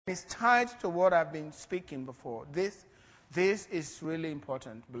It's tied to what I've been speaking before. This is really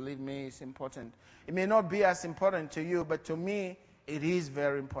important. Believe me, it's important. It may not be as important to you, but to me, it is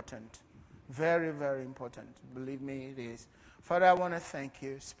very important. Very, very important. Believe me, it is. Father, I want to thank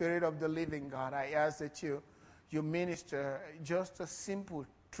you. Spirit of the living God, I ask that you minister just a simple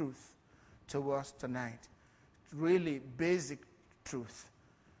truth to us tonight. Really basic truth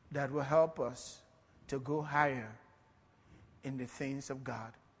that will help us to go higher in the things of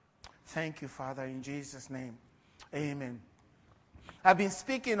God. Thank you, Father, in Jesus' name. Amen. I've been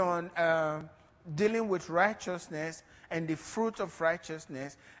speaking on dealing with righteousness and the fruit of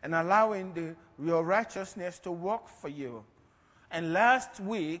righteousness and allowing your righteousness to work for you. And last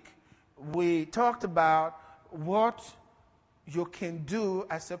week, we talked about what you can do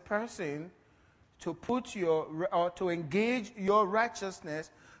as a person to to engage your righteousness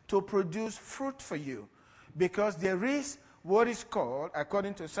to produce fruit for you. Because there is what is called,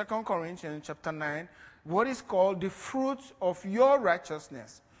 according to 2 Corinthians chapter 9, what is called the fruit of your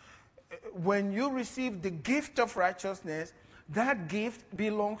righteousness. When you receive the gift of righteousness, that gift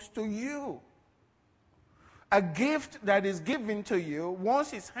belongs to you. A gift that is given to you,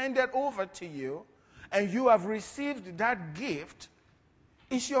 once it's handed over to you, and you have received that gift,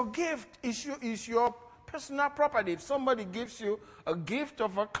 it's your gift. It's your personal property. If somebody gives you a gift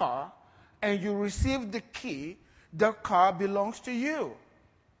of a car, and you receive the key, the car belongs to you.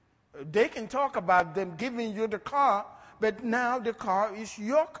 They can talk about them giving you the car, but now the car is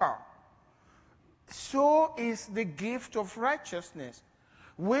your car. So is the gift of righteousness,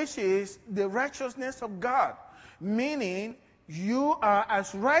 which is the righteousness of God, meaning you are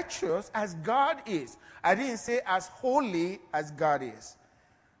as righteous as God is. I didn't say as holy as God is.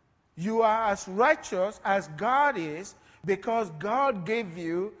 You are as righteous as God is because God gave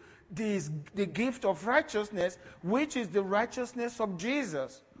you the gift of righteousness, which is the righteousness of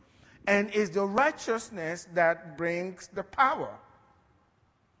Jesus, and is the righteousness that brings the power.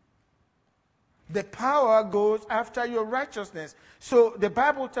 The power goes after your righteousness. So the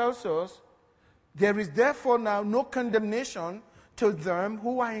Bible tells us, there is therefore now no condemnation to them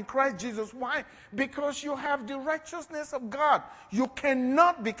who are in Christ Jesus. Why? Because you have the righteousness of God. You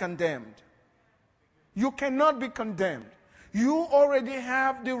cannot be condemned. You cannot be condemned. You already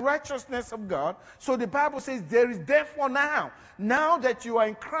have the righteousness of God. So the Bible says there is therefore now that you are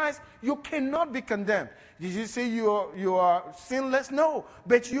in Christ, you cannot be condemned. Did you say you are sinless? No,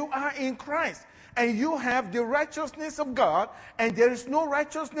 but you are in Christ. And you have the righteousness of God, and there is no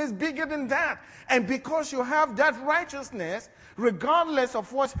righteousness bigger than that. And because you have that righteousness, regardless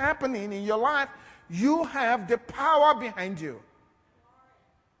of what's happening in your life, you have the power behind you.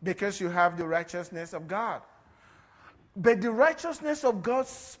 Because you have the righteousness of God. But the righteousness of God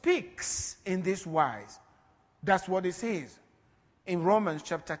speaks in this wise. That's what it says in Romans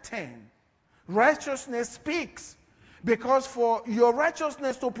chapter 10. Righteousness speaks. Because for your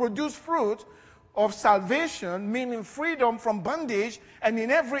righteousness to produce fruit of salvation, meaning freedom from bondage, and in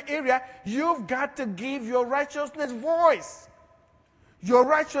every area, you've got to give your righteousness voice. Your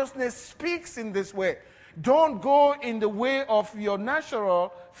righteousness speaks in this way. Don't go in the way of your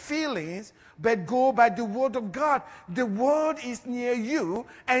natural feelings, but go by the word of God. The word is near you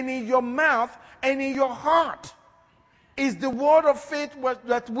and in your mouth and in your heart. Is the word of faith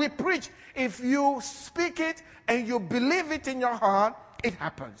that we preach. If you speak it and you believe it in your heart, it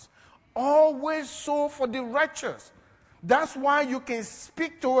happens. Always so for the righteous. That's why you can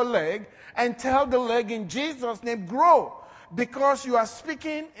speak to a leg and tell the leg in Jesus' name, grow. Because you are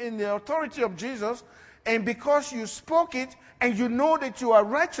speaking in the authority of Jesus, and because you spoke it and you know that you are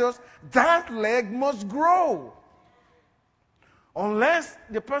righteous, that leg must grow. Unless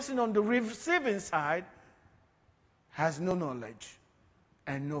the person on the receiving side has no knowledge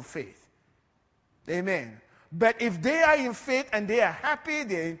and no faith. Amen. But if they are in faith and they are happy,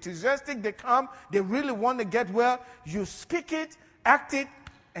 they're enthusiastic, they come, they really want to get well, you speak it, act it,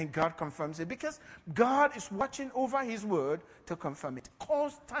 and God confirms it. Because God is watching over his word to confirm it.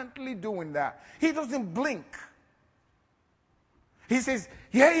 Constantly doing that. He doesn't blink. He says,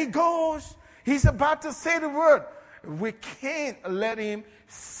 here he goes. He's about to say the word. We can't let him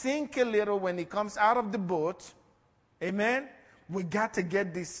sink a little when he comes out of the boat. Amen? We got to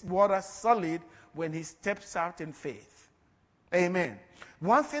get this water solid when he steps out in faith. Amen.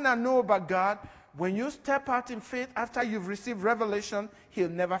 One thing I know about God, when you step out in faith after you've received revelation, he'll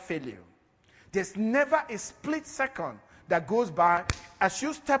never fail you. There's never a split second that goes by. As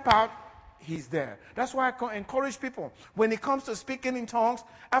you step out, he's there. That's why I encourage people, when it comes to speaking in tongues,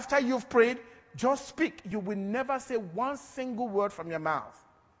 after you've prayed, just speak. You will never say one single word from your mouth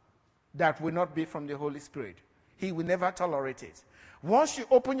that will not be from the Holy Spirit. He will never tolerate it. Once you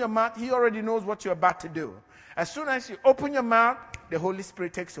open your mouth, he already knows what you're about to do. As soon as you open your mouth, the Holy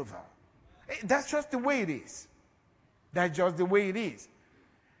Spirit takes over. That's just the way it is. That's just the way it is.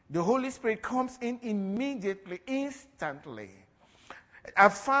 The Holy Spirit comes in immediately, instantly.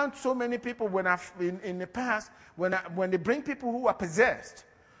 I've found so many people in the past, when they bring people who are possessed,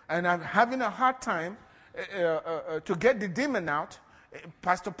 and I'm having a hard time to get the demon out,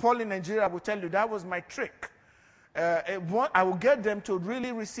 Pastor Paul in Nigeria will tell you that was my trick. I will get them to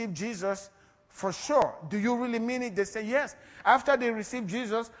really receive Jesus for sure. Do you really mean it? They say yes. After they receive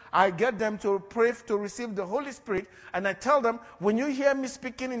Jesus, I get them to pray to receive the Holy Spirit, and I tell them, when you hear me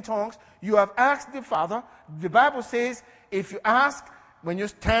speaking in tongues, you have asked the Father. The Bible says, if you ask, when you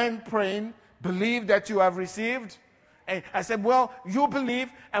stand praying, believe that you have received. And I said, well, you believe,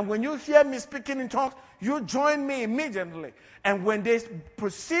 and when you hear me speaking in tongues, you join me immediately. And when they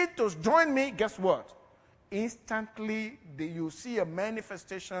proceed to join me, guess what? Instantly, you see a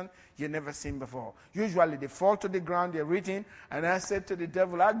manifestation you never seen before. Usually, they fall to the ground, they're reading, and I said to the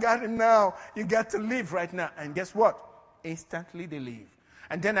devil, I got it now. You got to leave right now. And guess what? Instantly, they leave.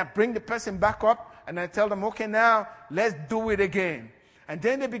 And then I bring the person back up, and I tell them, okay, now, let's do it again. And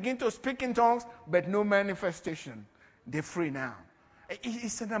then they begin to speak in tongues, but no manifestation. They're free now.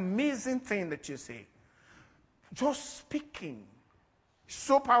 It's an amazing thing that you see. Just speaking.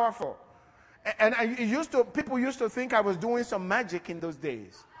 So powerful. And people used to think I was doing some magic in those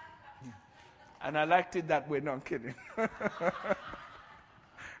days. And I liked it that way. No, I'm kidding.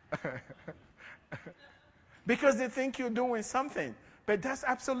 Because they think you're doing something. But that's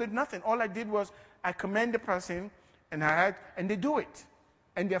absolutely nothing. All I did was I command the person, and they do it.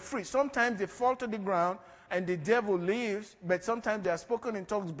 And they're free. Sometimes they fall to the ground, and the devil leaves, but sometimes they are spoken in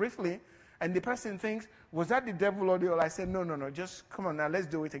tongues briefly, and the person thinks, was that the devil or the old? I said, no, just come on now, let's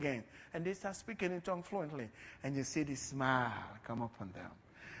do it again. And they start speaking in tongues fluently. And you see the smile come up on them.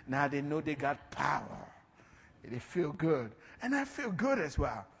 Now they know they got power. They feel good. And I feel good as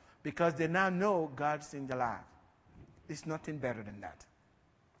well, because they now know God's in their life. It's nothing better than that.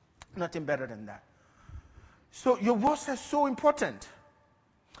 Nothing better than that. So your words are so important.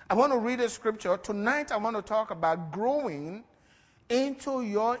 I want to read a scripture. Tonight I want to talk about growing into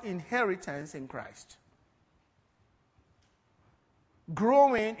your inheritance in Christ.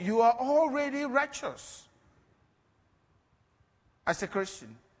 Growing, you are already righteous as a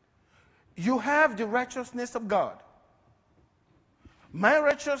Christian. You have the righteousness of God. My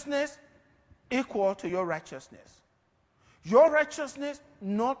righteousness equal to your righteousness. Your righteousness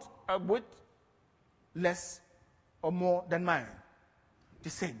not a bit less or more than mine. The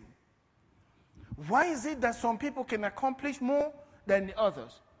same. Why is it that some people can accomplish more than the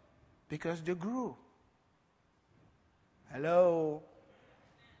others? Because they grew. Hello?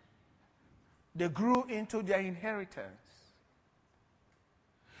 They grew into their inheritance.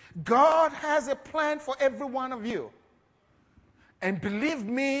 God has a plan for every one of you. And believe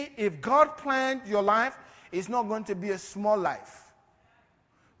me, if God planned your life, it's not going to be a small life.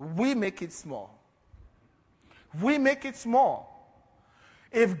 We make it small. We make it small.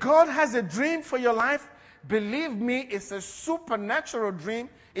 If God has a dream for your life, believe me, it's a supernatural dream.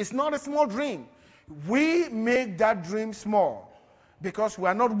 It's not a small dream. We make that dream small because we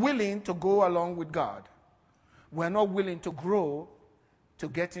are not willing to go along with God. We are not willing to grow to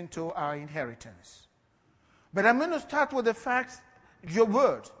get into our inheritance. But I'm going to start with the fact, your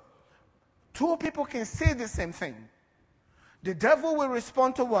word. Two people can say the same thing. The devil will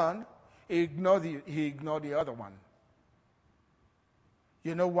respond to one, he ignore the other one.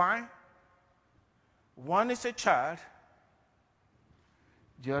 You know why? One is a child,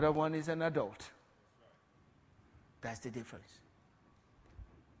 the other one is an adult. That's the difference.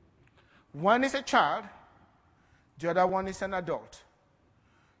 One is a child, the other one is an adult.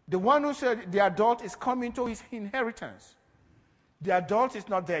 The one who said the adult is coming to his inheritance. The adult is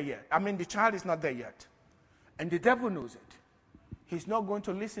not there yet. The child is not there yet. And the devil knows it. He's not going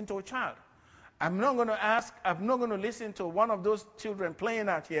to listen to a child. I'm not going to listen to one of those children playing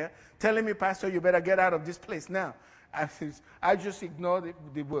out here telling me, Pastor, you better get out of this place now. I just ignore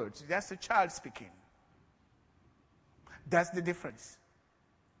the words. That's a child speaking. That's the difference.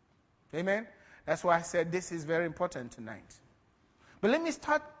 Amen? That's why I said this is very important tonight. But let me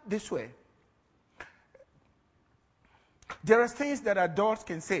start this way. There are things that adults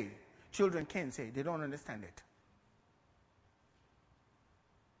can say, children can't say. They don't understand it.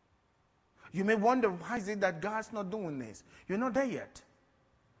 You may wonder, why is it that God's not doing this? You're not there yet.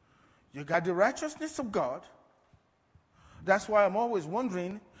 You got the righteousness of God. That's why I'm always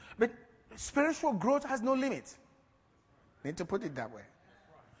wondering, but spiritual growth has no limit. Need to put it that way.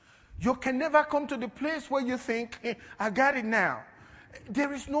 You can never come to the place where you think, hey, I got it now.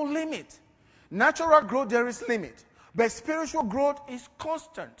 There is no limit. Natural growth, there is limit. But spiritual growth is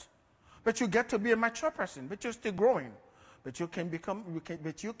constant. But you get to be a mature person, but you're still growing. But you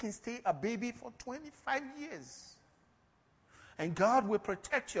can stay a baby for 25 years. And God will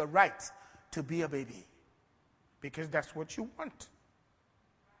protect your right to be a baby. Because that's what you want.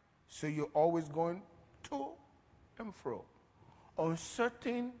 So you're always going to and fro.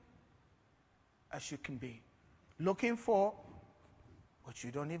 Uncertain as you can be. Looking for what you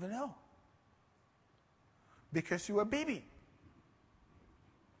don't even know. Because you're a baby.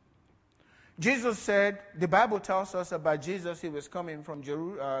 Jesus said, the Bible tells us about Jesus. He was coming from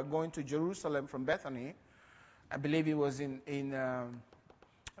going to Jerusalem from Bethany. I believe he was in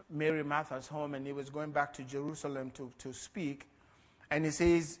Mary Martha's home, and he was going back to Jerusalem to speak. And he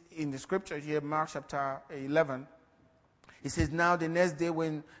says in the scripture here, Mark chapter 11, he says, now the next day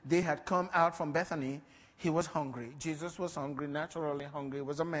when they had come out from Bethany, he was hungry. Jesus was hungry, naturally hungry. He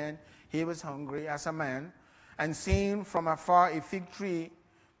was a man. He was hungry as a man. And seeing from afar a fig tree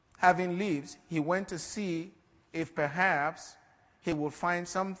having leaves, he went to see if perhaps he would find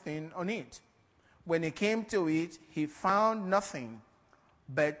something on it. When he came to it, he found nothing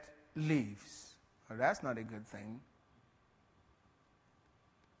but leaves. Well, that's not a good thing.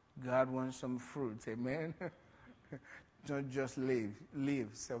 God wants some fruits, amen? Not just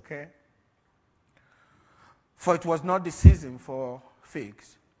leaves, okay? For it was not the season for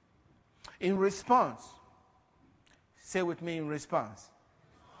figs. In response, say with me, in response.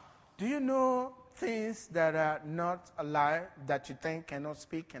 Do you know things that are not alive that you think cannot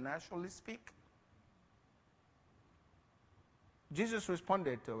speak can actually speak? Jesus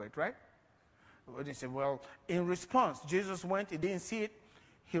responded to it, right? He said, well, in response, Jesus went, he didn't see it,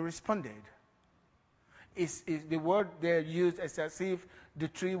 he responded. Is the word there used as if the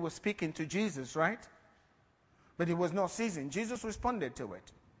tree was speaking to Jesus, right? But it was not seasoned. Jesus responded to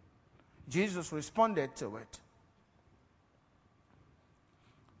it. Jesus responded to it.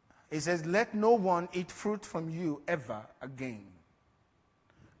 He says, let no one eat fruit from you ever again.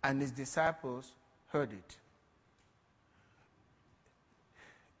 And his disciples heard it.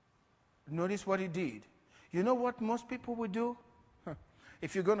 Notice what he did. You know what most people would do?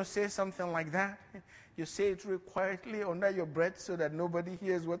 If you're going to say something like that, you say it real quietly under your breath so that nobody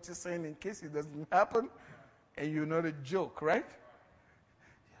hears what you're saying in case it doesn't happen. And you know the joke, right?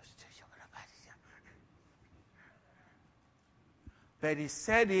 But he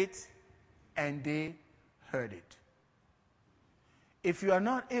said it and they heard it. If you are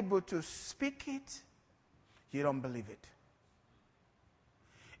not able to speak it, you don't believe it.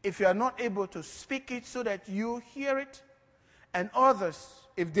 If you are not able to speak it so that you hear it, and others,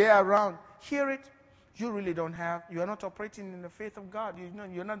 if they are around, hear it, you really don't have, you are not operating in the faith of God.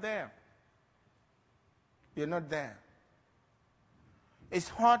 You're not there. You're not there. It's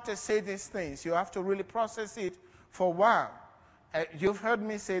hard to say these things. You have to really process it for a while. You've heard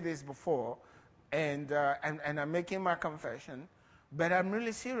me say this before, and I'm making my confession, but I'm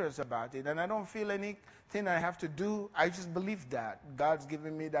really serious about it, and I don't feel anything I have to do. I just believe that. God's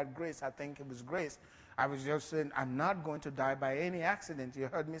given me that grace. I think it was grace. I was just saying, I'm not going to die by any accident. You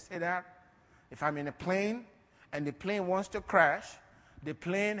heard me say that? If I'm in a plane, and the plane wants to crash, the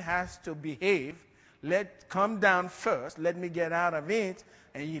plane has to behave. Come down first. Let me get out of it.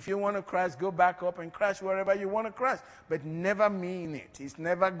 And if you want to crash, go back up and crash wherever you want to crash. But never mean it. It's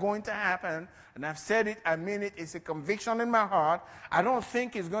never going to happen. And I've said it, I mean it. It's a conviction in my heart. I don't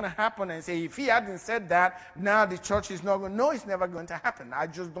think it's going to happen and say, if he hadn't said that, now the church is not going to. No, it's never going to happen. I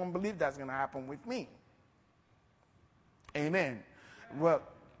just don't believe that's going to happen with me. Amen. Well,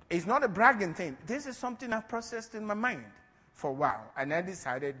 it's not a bragging thing. This is something I've processed in my mind for a while. And I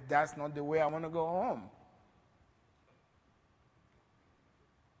decided that's not the way I want to go home.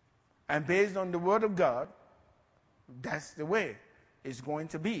 And based on the Word of God, that's the way it's going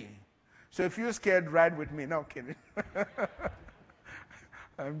to be. So if you're scared, ride with me. No, kidding.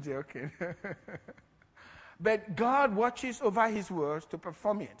 I'm joking. But God watches over His words to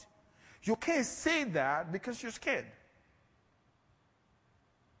perform it. You can't say that because you're scared.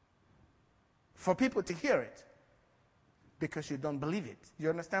 For people to hear it. Because you don't believe it. You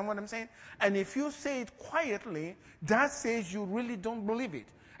understand what I'm saying? And if you say it quietly, that says you really don't believe it.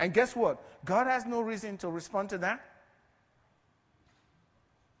 And guess what? God has no reason to respond to that.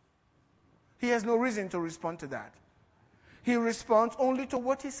 He has no reason to respond to that. He responds only to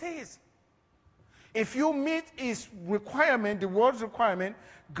what He says. If you meet His requirement, the word's requirement,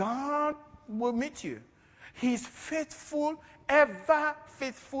 God will meet you. He's faithful, ever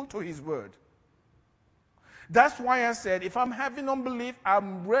faithful to His word. That's why I said, if I'm having unbelief,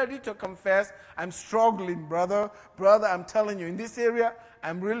 I'm ready to confess I'm struggling, brother. Brother, I'm telling you, in this area,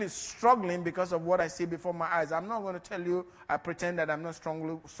 I'm really struggling because of what I see before my eyes. I'm not going to tell you, I pretend that I'm not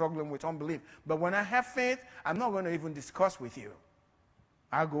struggling with unbelief. But when I have faith, I'm not going to even discuss with you.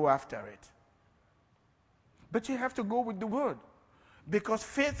 I'll go after it. But you have to go with the word. Because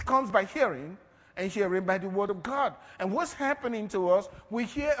faith comes by hearing, and hearing by the word of God. And what's happening to us, we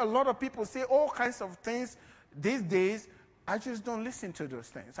hear a lot of people say all kinds of things these days. I just don't listen to those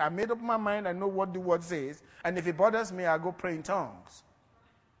things. I made up my mind, I know what the word says, and if it bothers me, I go pray in tongues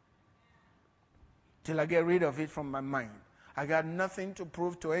till I get rid of it from my mind. I got nothing to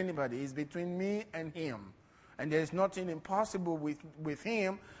prove to anybody. It's between me and him. And there's nothing impossible with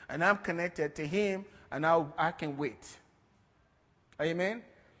him, and I'm connected to him, and I can wait. Amen?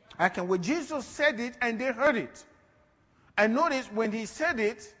 I can wait. Jesus said it, and they heard it. And notice when he said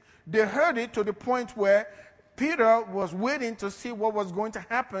it, they heard it to the point where Peter was waiting to see what was going to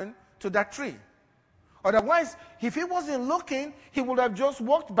happen to that tree. Otherwise, if he wasn't looking, he would have just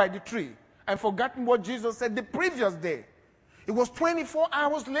walked by the tree and forgotten what Jesus said the previous day. It was 24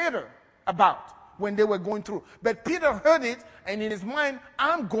 hours later about when they were going through. But Peter heard it, and in his mind,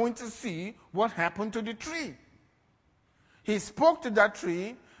 I'm going to see what happened to the tree. He spoke to that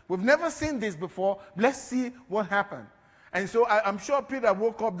tree. We've never seen this before. Let's see what happened. And so I'm sure Peter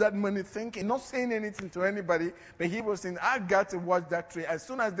woke up that morning thinking, not saying anything to anybody, but he was saying, I got to watch that tree. As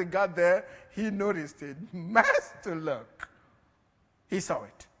soon as they got there, he noticed it. Master look. He saw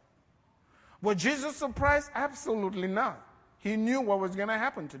it. Was Jesus surprised? Absolutely not. He knew what was going to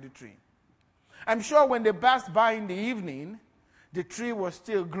happen to the tree. I'm sure when they passed by in the evening, the tree was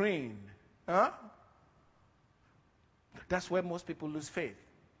still green. Huh? That's where most people lose faith.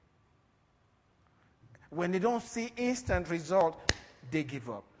 When they don't see instant result, they give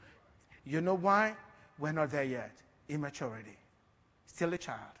up. You know why? We're not there yet. Immaturity. Still a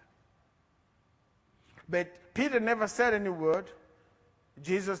child. But Peter never said any word.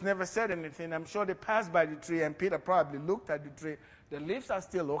 Jesus never said anything. I'm sure they passed by the tree, and Peter probably looked at the tree. The leaves are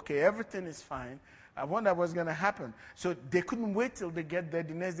still okay. Everything is fine. I wonder what's going to happen. So they couldn't wait till they get there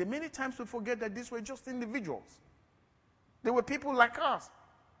the next day. Many times we forget that these were just individuals. They were people like us.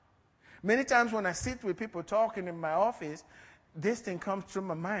 Many times when I sit with people talking in my office, this thing comes through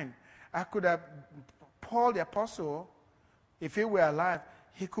my mind. I could have, Paul the apostle, if he were alive,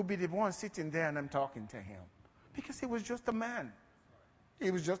 he could be the one sitting there and I'm talking to him. Because he was just a man. He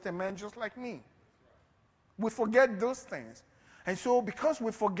was just a man just like me. We forget those things. And so because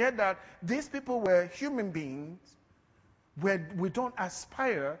we forget that these people were human beings, we don't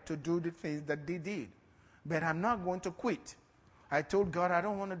aspire to do the things that they did. But I'm not going to quit. I told God I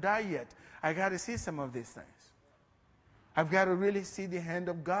don't want to die yet. I got to see some of these things. I've got to really see the hand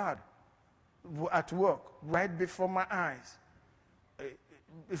of God at work right before my eyes.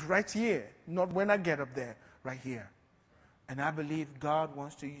 It's right here, not when I get up there, right here. And I believe God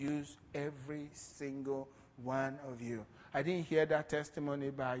wants to use every single one of you. I didn't hear that testimony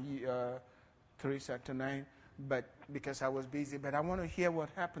by Teresa tonight, but because I was busy. But I want to hear what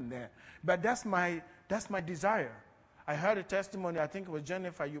happened there. But that's my desire. I heard a testimony, I think it was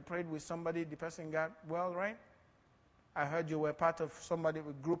Jennifer, you prayed with somebody, the person got well, right? I heard you were part of somebody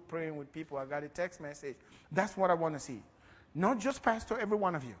with group praying with people. I got a text message. That's what I want to see. Not just pastor, every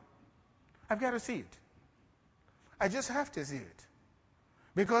one of you. I've got to see it. I just have to see it.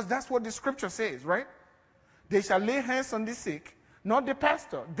 Because that's what the scripture says, right? They shall lay hands on the sick, not the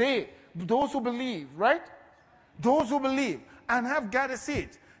pastor. Those who believe, right? Those who believe. And I've got to see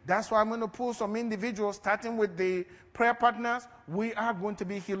it. That's why I'm going to pull some individuals, starting with the prayer partners. We are going to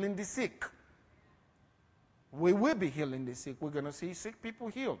be healing the sick. We will be healing the sick. We're going to see sick people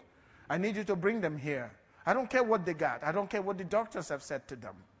healed. I need you to bring them here. I don't care what they got. I don't care what the doctors have said to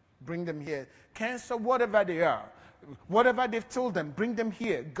them. Bring them here. Cancer, whatever they are. Whatever they've told them, bring them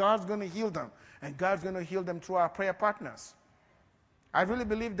here. God's going to heal them. And God's going to heal them through our prayer partners. I really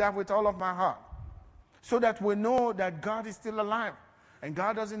believe that with all of my heart. So that we know that God is still alive. And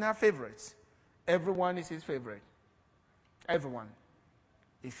God doesn't have favorites. Everyone is his favorite. Everyone.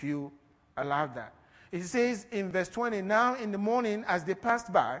 If you allow that. It says in verse 20, now in the morning as they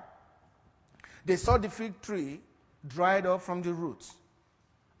passed by, they saw the fig tree dried up from the roots.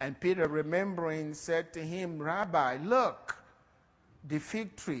 And Peter, remembering, said to him, Rabbi, look, the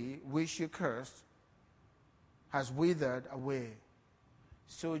fig tree which you cursed has withered away.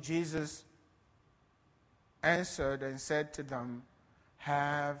 So Jesus answered and said to them,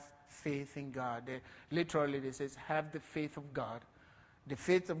 have faith in God. Literally, it says, have the faith of God. The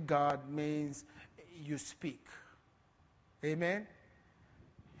faith of God means you speak. Amen?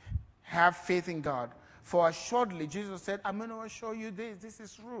 Have faith in God. For assuredly, Jesus said, I'm going to assure you this. This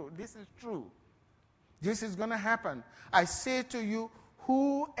is true. This is true. This is going to happen. I say to you,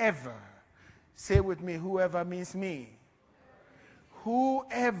 whoever, say with me, whoever means me.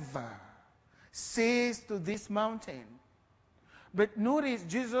 Whoever says to this mountain. But notice,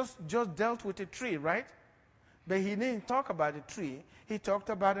 Jesus just dealt with a tree, right? But he didn't talk about a tree. He talked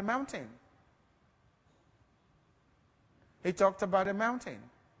about a mountain. He talked about a mountain.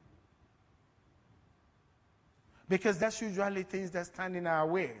 Because that's usually things that stand in our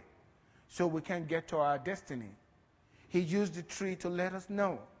way, so we can't get to our destiny. He used the tree to let us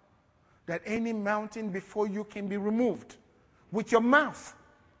know that any mountain before you can be removed with your mouth.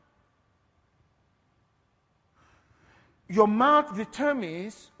 Your mouth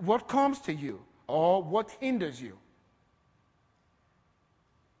determines what comes to you or what hinders you.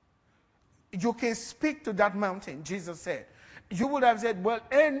 You can speak to that mountain, Jesus said. You would have said, well,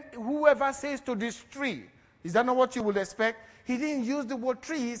 and whoever says to this tree, is that not what you would expect? He didn't use the word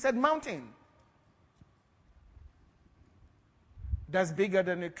tree, he said mountain. That's bigger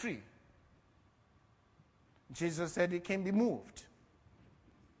than a tree. Jesus said it can be moved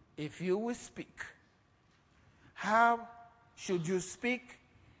if you will speak. How should you speak?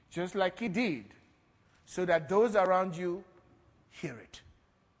 Just like he did, so that those around you hear it.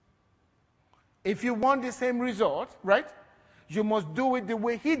 If you want the same result, right, you must do it the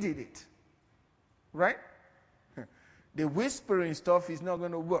way he did it. Right? The whispering stuff is not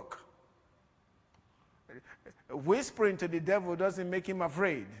going to work. Whispering to the devil doesn't make him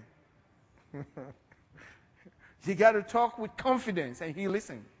afraid. You got to talk with confidence and he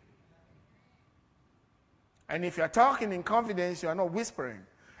listens. And if you're talking in confidence, you're not whispering.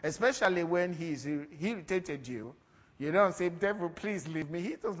 Especially when he's irritated you. You don't say, devil, please leave me.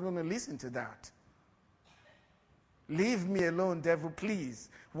 He's not going to listen to that. Leave me alone, devil, please.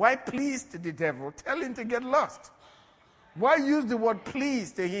 Why please to the devil? Tell him to get lost. Why use the word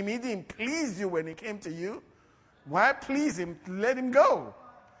please to him? He didn't please you when he came to you. Why please him? Let him go.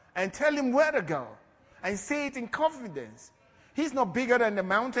 And tell him where to go. And say it in confidence. He's not bigger than the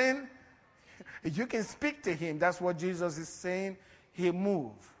mountain. You can speak to him. That's what Jesus is saying. He'll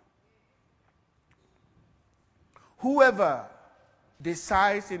move. Whoever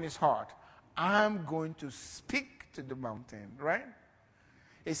decides in his heart, I'm going to speak to the mountain, right?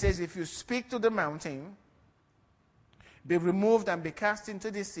 It says if you speak to the mountain, be removed and be cast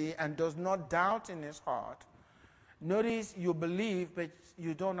into the sea, and does not doubt in his heart. Notice you believe, but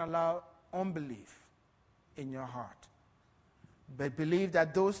you don't allow unbelief in your heart. But believe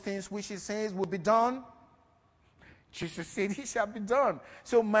that those things which he says will be done. Jesus said he shall be done.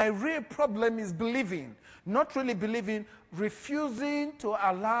 So my real problem is believing. Not really believing, refusing to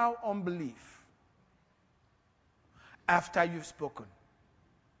allow unbelief after you've spoken.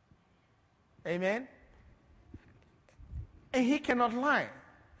 Amen? And he cannot lie.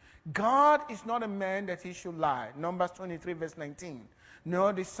 God is not a man that he should lie. Numbers 23 verse 19.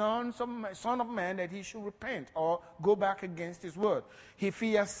 Nor the son of man that he should repent or go back against his word. If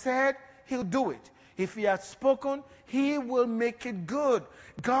he has said, he'll do it. If he has spoken, he will make it good.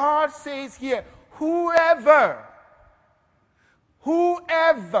 God says here, whoever,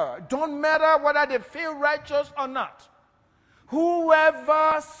 don't matter whether they feel righteous or not,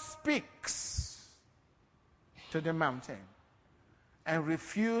 whoever speaks to the mountain and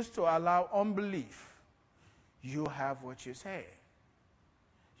refuse to allow unbelief, you have what you say.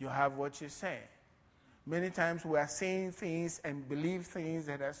 You have what you say. Many times we are saying things and believe things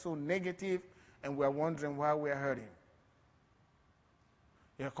that are so negative, and we're wondering why we're hurting.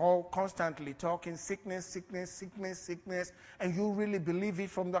 You're constantly talking sickness, and you really believe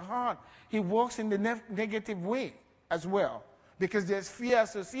it from the heart. He works in the negative way as well, because there's fear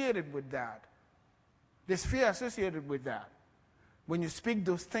associated with that. There's fear associated with that. When you speak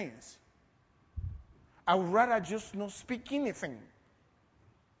those things, I would rather just not speak anything.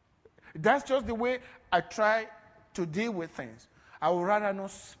 That's just the way I try to deal with things. I would rather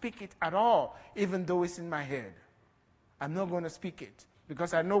not speak it at all, even though it's in my head. I'm not going to speak it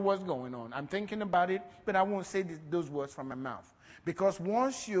because I know what's going on. I'm thinking about it, but I won't say those words from my mouth. Because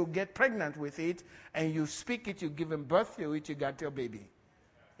once you get pregnant with it and you speak it, you give birth to it, you got your baby.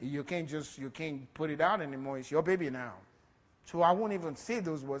 You can't put it out anymore. It's your baby now. So I won't even say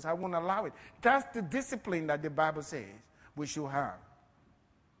those words. I won't allow it. That's the discipline that the Bible says we should have.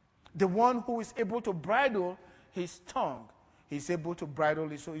 The one who is able to bridle his tongue, he's able to bridle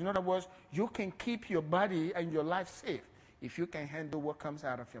his soul. In other words, you can keep your body and your life safe if you can handle what comes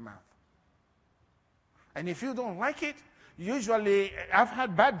out of your mouth. And if you don't like it, usually I've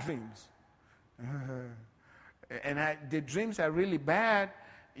had bad dreams. And the dreams are really bad.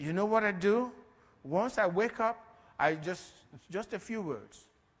 You know what I do? Once I wake up, just a few words.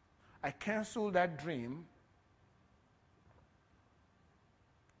 I cancel that dream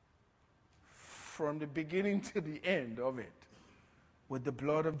from the beginning to the end of it with the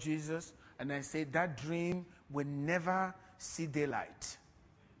blood of Jesus, and I say that dream will never see daylight.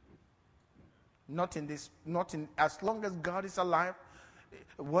 Not in as long as God is alive,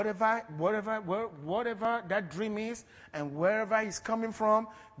 whatever that dream is and wherever it's coming from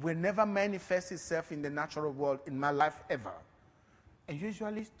will never manifest itself in the natural world in my life ever. And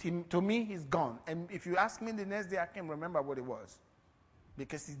usually, to me, he's gone. And if you ask me the next day, I can't remember what it was.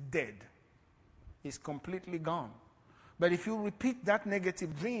 Because he's dead. He's completely gone. But if you repeat that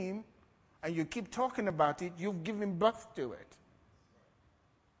negative dream and you keep talking about it, you've given birth to it.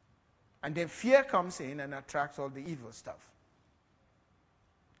 And then fear comes in and attracts all the evil stuff.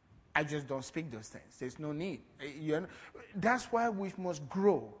 I just don't speak those things. There's no need. That's why we must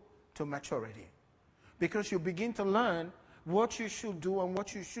grow to maturity. Because you begin to learn what you should do and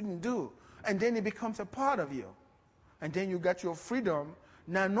what you shouldn't do. And then it becomes a part of you. And then you get your freedom.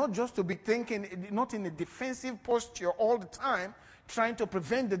 Now, not just to be thinking, not in a defensive posture all the time, trying to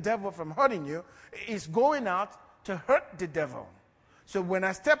prevent the devil from hurting you. It's going out to hurt the devil. So when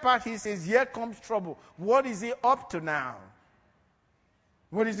I step out, he says, here comes trouble. What is he up to now?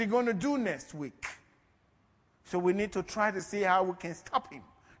 What is he going to do next week? So we need to try to see how we can stop him.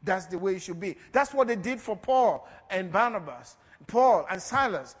 That's the way it should be. That's what they did for Paul and Barnabas, Paul and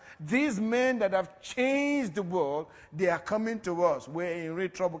Silas. These men that have changed the world, they are coming to us. We're in real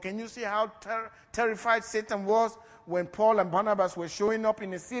trouble. Can you see how terrified Satan was when Paul and Barnabas were showing up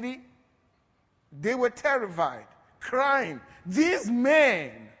in the city? They were terrified, crying. These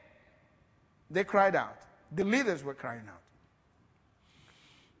men, they cried out. The leaders were crying out.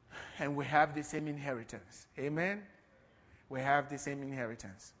 And we have the same inheritance. Amen? We have the same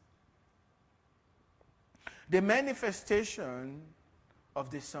inheritance. The manifestation of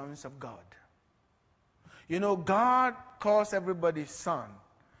the sons of God. You know, God calls everybody son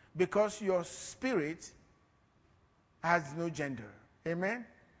because your spirit has no gender. Amen?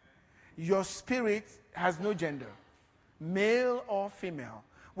 Your spirit has no gender, male or female.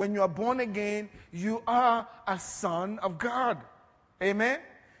 When you are born again, you are a son of God. Amen?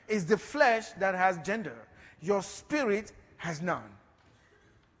 It's the flesh that has gender. Your spirit has none.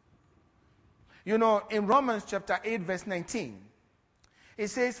 You know, in Romans chapter 8, verse 19, it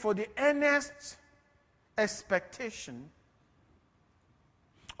says, for the earnest expectation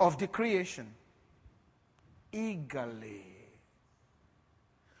of the creation eagerly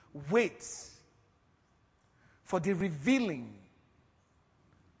waits for the revealing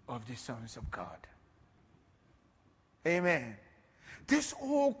of the sons of God. Amen. This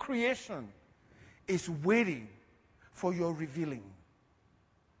whole creation is waiting for your revealing.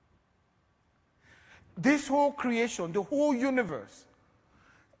 This whole creation, the whole universe,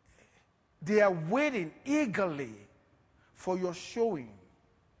 they are waiting eagerly for your showing.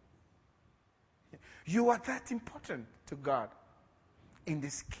 You are that important to God in the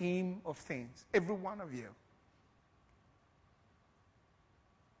scheme of things. Every one of you.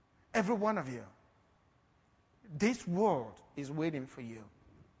 Every one of you. This world is waiting for you.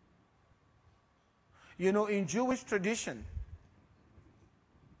 You know, in Jewish tradition,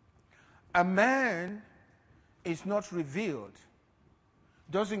 a man is not revealed,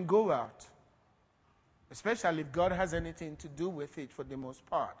 doesn't go out, especially if God has anything to do with it for the most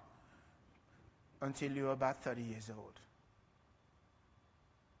part, until you're about 30 years old.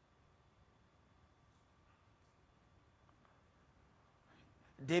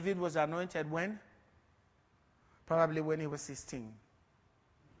 David was anointed when? Probably when he was 16.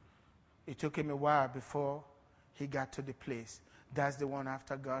 It took him a while before he got to the place. That's the one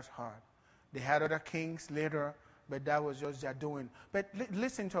after God's heart. They had other kings later, but that was just their doing. But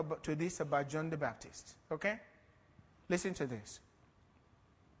listen to this about John the Baptist, okay? Listen to this.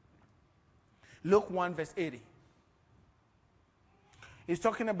 Luke 1, verse 80. He's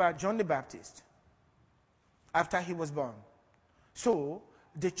talking about John the Baptist after he was born. So,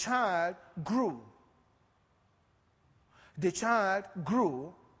 the child grew. The child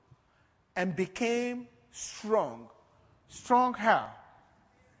grew and became strong. Strong how?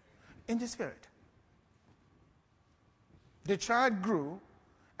 In the spirit. The child grew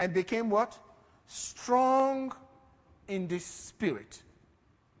and became what? Strong in the spirit.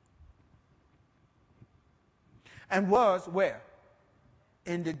 And was where?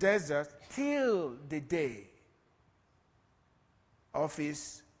 In the desert till the day of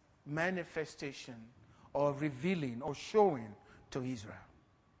his manifestation or revealing or showing to Israel.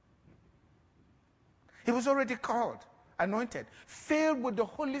 He was already called, anointed, filled with the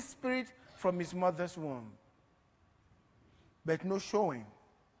Holy Spirit from his mother's womb. But no showing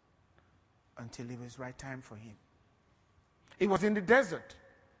until it was right time for him. He was in the desert.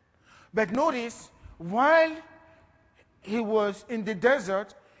 But notice, while he was in the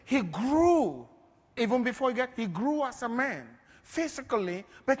desert, he grew. Even before he grew as a man, physically.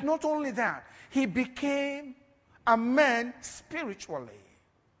 But not only that, he became a man spiritually.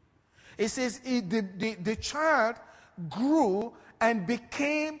 It says the child grew and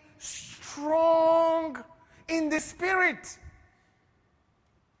became strong in the spirit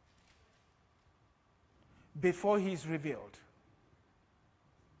before he is revealed.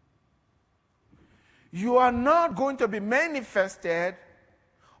 You are not going to be manifested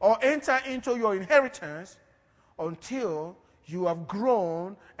or enter into your inheritance until you have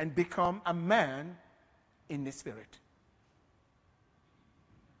grown and become a man in the spirit.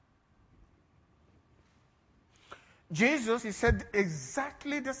 Jesus, he said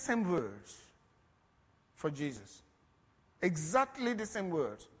exactly the same words for Jesus. Exactly the same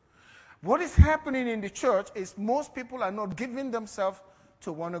words. What is happening in the church is most people are not giving themselves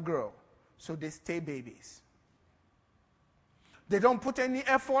to want to grow. So they stay babies. They don't put any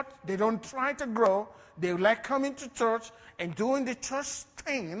effort. They don't try to grow. They like coming to church and doing the church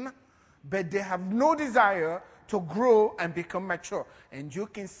thing, but they have no desire to grow and become mature. And you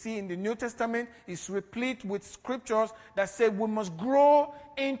can see in the New Testament, it's replete with scriptures that say we must grow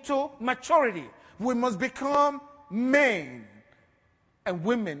into maturity. We must become men and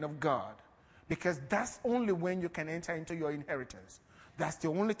women of God. Because that's only when you can enter into your inheritance. That's the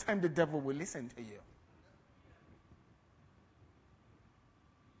only time the devil will listen to you.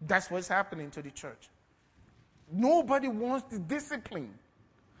 That's what's happening to the church. Nobody wants the discipline.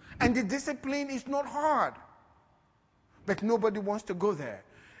 And the discipline is not hard. But nobody wants to go there.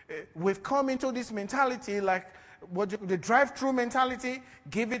 We've come into this mentality like the drive-through mentality.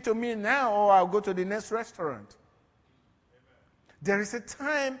 Give it to me now or I'll go to the next restaurant. There is a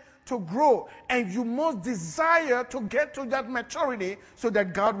time to grow. And you must desire to get to that maturity so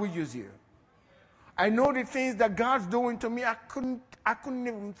that God will use you. I know the things that God's doing to me. I couldn't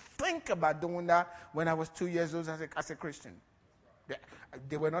even think about doing that when I was 2 years old as a Christian.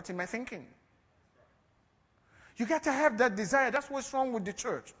 They were not in my thinking. You got to have that desire. That's what's wrong with the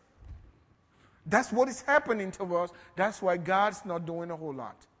church. That's what is happening to us. That's why God's not doing a whole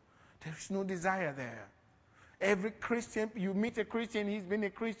lot. There's no desire there. Every Christian, you meet a Christian, he's been a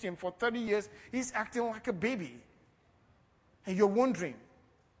Christian for 30 years, he's acting like a baby. And you're wondering.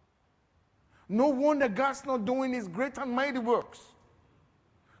 No wonder God's not doing his great and mighty works.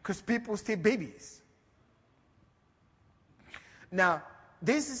 Because people stay babies. Now,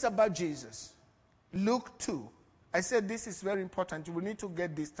 this is about Jesus. Luke 2. I said this is very important. We need to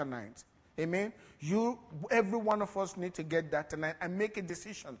get this tonight. Amen? Every one of us need to get that tonight and make a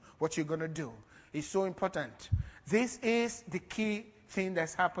decision what you're going to do. It's so important. This is the key thing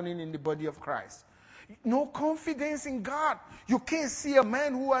that's happening in the body of Christ. No confidence in God. You can't see a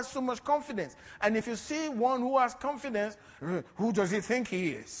man who has so much confidence. And if you see one who has confidence, who does he think he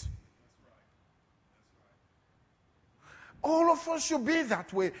is? All of us should be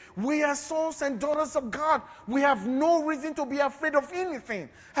that way. We are sons and daughters of God. We have no reason to be afraid of anything.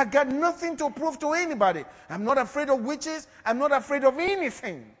 I got nothing to prove to anybody. I'm not afraid of witches. I'm not afraid of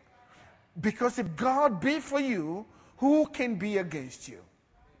anything. Because if God be for you, who can be against you?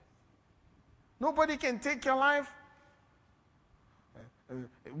 Nobody can take your life.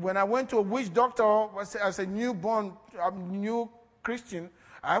 When I went to a witch doctor as a new Christian,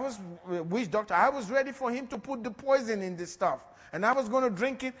 I was a witch doctor. I was ready for him to put the poison in this stuff. And I was going to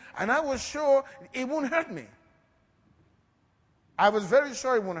drink it, and I was sure it wouldn't hurt me. I was very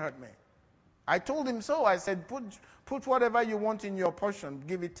sure it wouldn't hurt me. I told him so. I said, put whatever you want in your portion.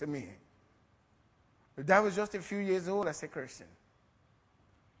 Give it to me. That was just a few years old as a Christian.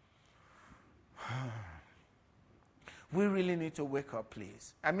 We really need to wake up,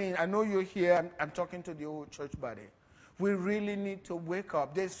 please. I mean, I know you're here. I'm talking to the old church body. We really need to wake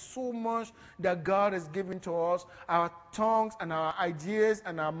up. There's so much that God has given to us. Our tongues and our ideas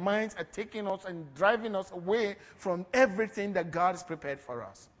and our minds are taking us and driving us away from everything that God has prepared for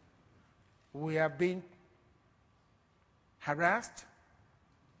us. We have been harassed,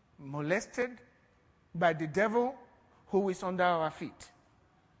 molested by the devil who is under our feet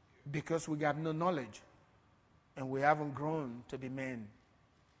because we have no knowledge and we haven't grown to be men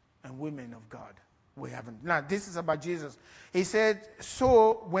and women of God. We haven't. Now, this is about Jesus. He said,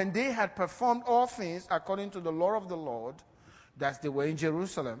 so when they had performed all things according to the law of the Lord, that they were in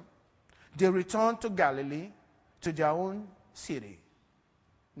Jerusalem, they returned to Galilee, to their own city,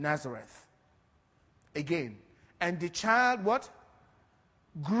 Nazareth. Again. And the child, what?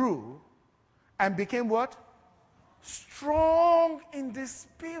 Grew and became what? Strong in the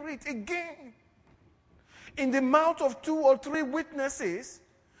Spirit again. In the mouth of 2 or 3 witnesses,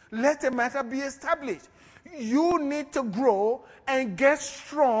 let a matter be established. You need to grow and get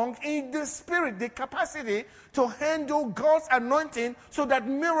strong in the Spirit, the capacity to handle God's anointing so that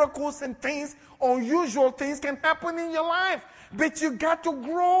miracles and things, unusual things can happen in your life. But you got to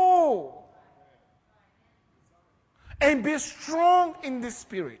grow and be strong in the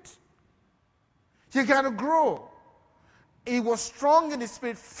Spirit. You got to grow. He was strong in the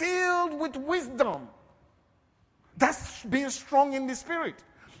Spirit, filled with wisdom. That's being strong in the Spirit.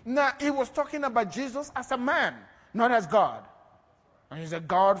 Now, he was talking about Jesus as a man, not as God. And he's a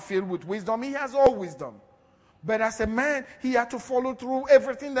God filled with wisdom. He has all wisdom. But as a man, he had to follow through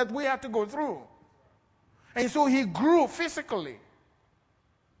everything that we had to go through. And so he grew physically.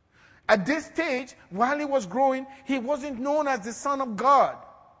 At this stage, while he was growing, he wasn't known as the Son of God.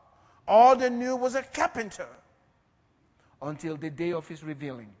 All they knew was a carpenter until the day of his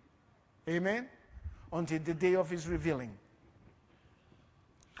revealing. Amen? Until the day of his revealing.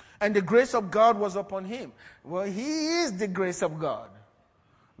 And the grace of God was upon him. Well, he is the grace of God.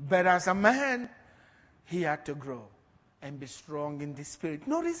 But as a man, he had to grow and be strong in the Spirit.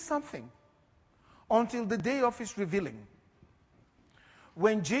 Notice something. Until the day of his revealing.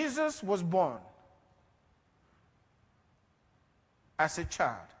 When Jesus was born as a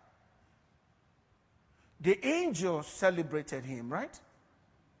child, the angels celebrated him, right?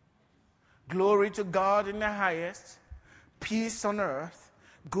 Glory to God in the highest, peace on earth,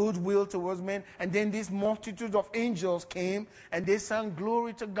 goodwill towards men. And then this multitude of angels came and they sang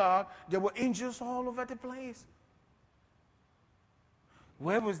glory to God. There were angels all over the place.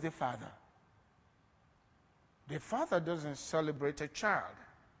 Where was the Father? The Father doesn't celebrate a child.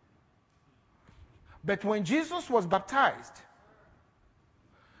 But when Jesus was baptized,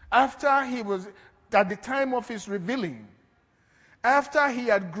 after he was, at the time of his revealing, after he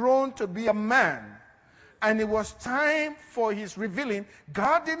had grown to be a man, and it was time for his revealing,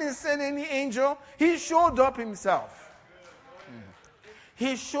 God didn't send any angel. He showed up himself.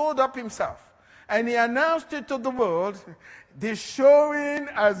 He showed up himself. And he announced it to the world, the showing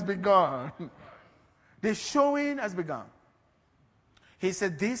has begun. The showing has begun. He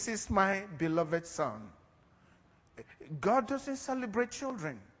said, this is my beloved son. God doesn't celebrate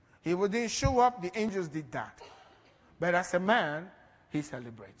children. He wouldn't show up, the angels did that. But as a man, he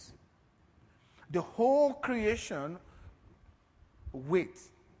celebrates. The whole creation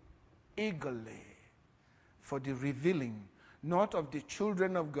waits eagerly for the revealing, not of the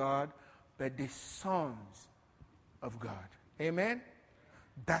children of God, but the sons of God. Amen?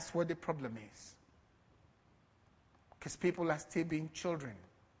 That's what the problem is. Because people are still being children.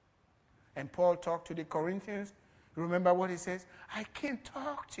 And Paul talked to the Corinthians. Remember what he says? I can't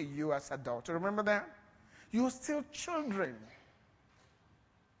talk to you as adults. Remember that? You're still children.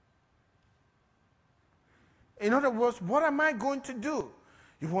 In other words, what am I going to do?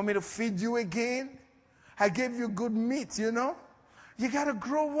 You want me to feed you again? I gave you good meat, you know? You got to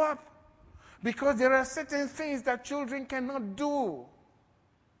grow up. Because there are certain things that children cannot do.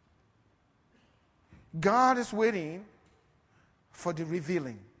 God is waiting for the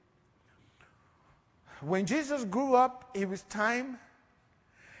revealing. When Jesus grew up, it was time.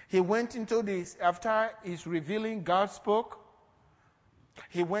 He went into this, after his revealing, God spoke.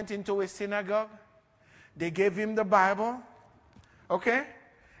 He went into a synagogue. They gave him the Bible. Okay?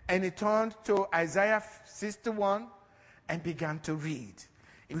 And he turned to Isaiah 61 and began to read.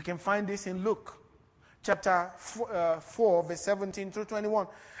 We can find this in Luke chapter 4, verse 17 through 21.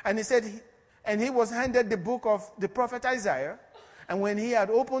 And he said, and he was handed the book of the prophet Isaiah. And when he had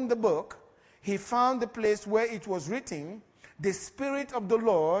opened the book, he found the place where it was written, the Spirit of the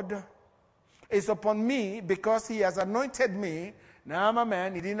Lord is upon me because he has anointed me. Now I'm a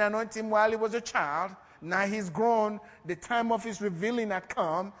man. He didn't anoint him while he was a child. Now he's grown. The time of his revealing had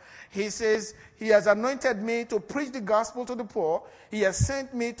come. He says, he has anointed me to preach the gospel to the poor. He has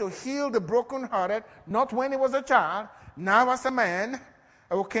sent me to heal the brokenhearted, not when he was a child, now as a man,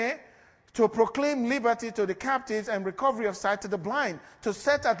 okay? To proclaim liberty to the captives and recovery of sight to the blind, to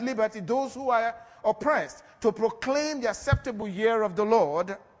set at liberty those who are oppressed, to proclaim the acceptable year of the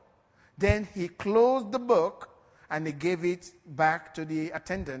Lord. Then he closed the book and he gave it back to the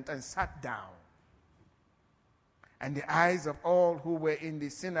attendant and sat down. And the eyes of all who were in the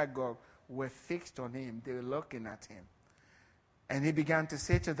synagogue were fixed on him. They were looking at him. And he began to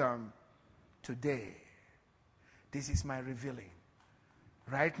say to them, today, this is my revealing.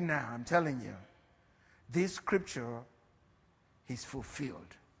 Right now, I'm telling you, this scripture is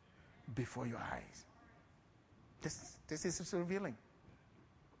fulfilled before your eyes. This is his revealing.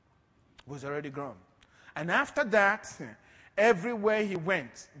 Was already grown. And after that, everywhere he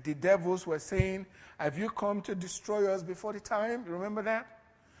went, the devils were saying, have you come to destroy us before the time? Remember that?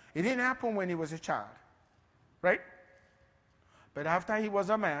 It didn't happen when he was a child, right? But after he was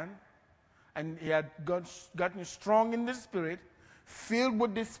a man, and he had gotten strong in the spirit, filled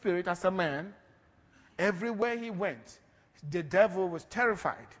with the spirit as a man, everywhere he went, the devil was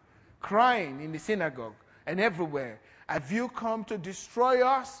terrified, crying in the synagogue and everywhere, have you come to destroy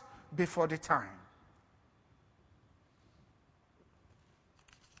us before the time?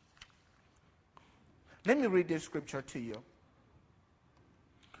 Let me read this scripture to you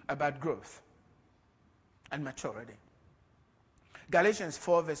about growth and maturity. Galatians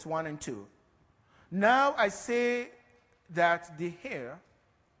 4, verse 1 and 2. Now I say that the heir,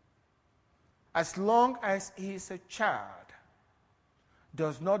 as long as he is a child,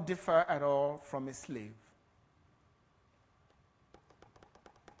 does not differ at all from a slave.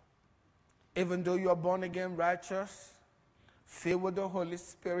 Even though you are born again, righteous, filled with the Holy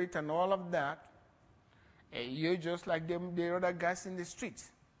Spirit and all of that, you're just like the other guys in the street.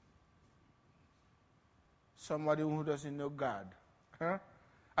 Somebody who doesn't know God. Huh?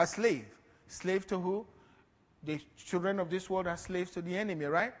 A slave. Slave to who? The children of this world are slaves to the enemy,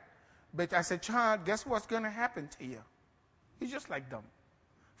 right? But as a child, guess what's going to happen to you? You're just like them.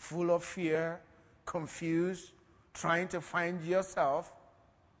 Full of fear, confused, trying to find yourself.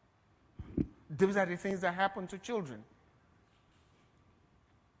 Those are the things that happen to children.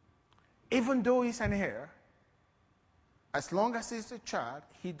 Even though he's an heir, as long as he's a child,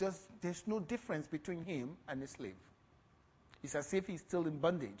 there's no difference between him and a slave. It's as if he's still in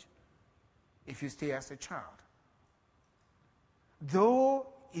bondage if you stay as a child. Though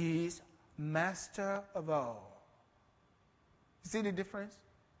he is master of all. You see the difference?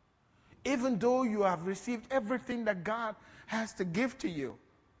 Even though you have received everything that God has to give to you,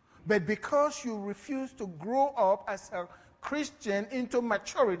 but because you refuse to grow up as a Christian into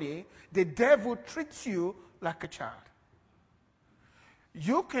maturity, the devil treats you like a child.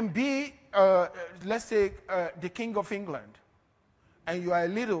 You can be, let's say, the King of England, and you are a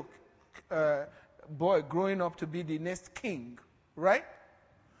little boy growing up to be the next king, right?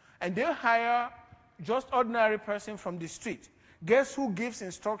 And they hire just ordinary person from the street. Guess who gives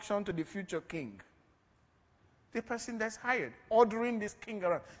instruction to the future king? The person that's hired, ordering this king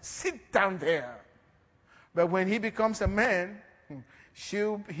around. Sit down there. But when he becomes a man,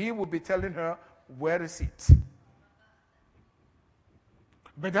 he will be telling her where to sit.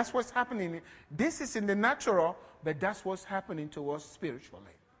 But that's what's happening. This is in the natural, but that's what's happening to us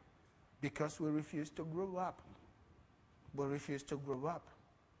spiritually. Because we refuse to grow up. We refuse to grow up.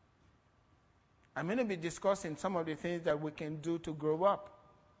 I'm going to be discussing some of the things that we can do to grow up.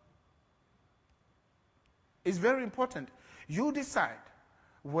 It's very important. You decide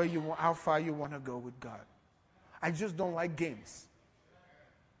how far you want to go with God. I just don't like games.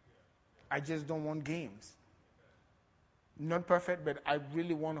 I just don't want games. Not perfect, but I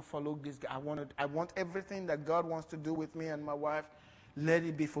really want to follow this. I want everything that God wants to do with me and my wife, let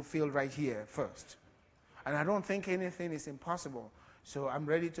it be fulfilled right here first. And I don't think anything is impossible. So I'm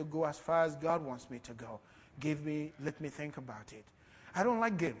ready to go as far as God wants me to go. Let me think about it. I don't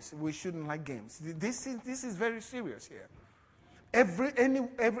like games. We shouldn't like games. This is very serious here.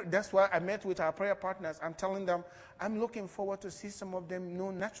 That's why I met with our prayer partners. I'm telling them, I'm looking forward to see some of them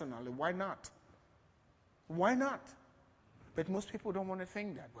know nationally. Why not? Why not? But most people don't want to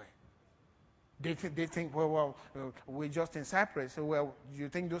think that way. They think, well, we're just in Cyprus. So, well, you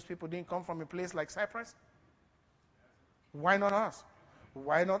think those people didn't come from a place like Cyprus? Why not us?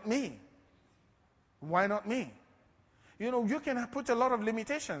 Why not me? Why not me? You can put a lot of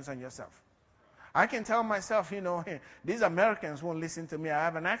limitations on yourself. I can tell myself, hey, these Americans won't listen to me. I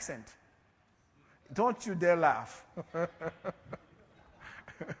have an accent. Don't you dare laugh.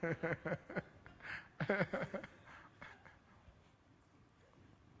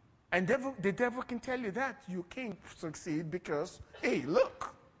 And the devil can tell you that you can't succeed because, hey,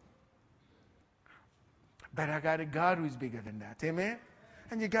 look. But I got a God who is bigger than that. Amen?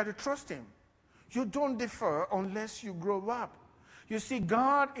 And you got to trust him. You don't defer unless you grow up. You see,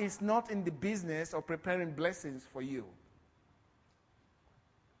 God is not in the business of preparing blessings for you.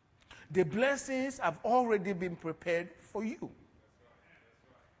 The blessings have already been prepared for you.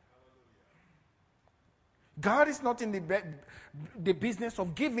 God is not in the business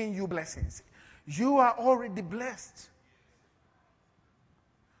of giving you blessings. You are already blessed.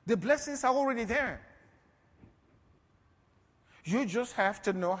 The blessings are already there. You just have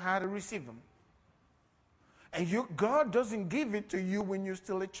to know how to receive them. And God doesn't give it to you when you're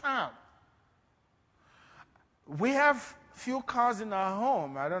still a child. We have few cars in our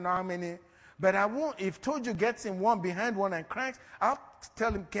home. I don't know how many, but I won't. If Tojo gets in one behind one and cracks, I'll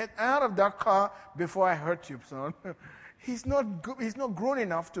tell him, get out of that car before I hurt you, son. He's not grown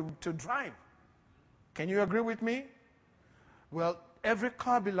enough to drive. Can you agree with me? Well, every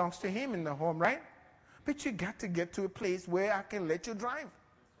car belongs to him in the home, right? But you got to get to a place where I can let you drive.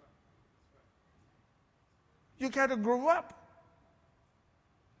 You got to grow up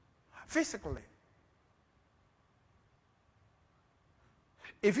physically.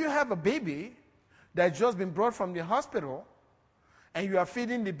 If you have a baby that's just been brought from the hospital and you are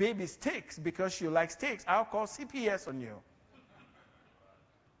feeding the baby steaks because you like steaks, I'll call CPS on you.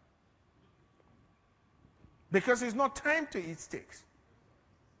 Because it's not time to eat steaks.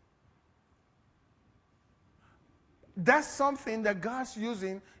 That's something that God's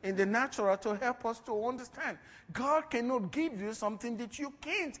using in the natural to help us to understand. God cannot give you something that you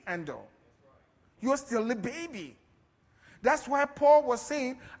can't handle. You're still a baby. That's why Paul was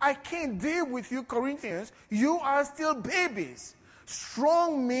saying, I can't deal with you, Corinthians. You are still babies.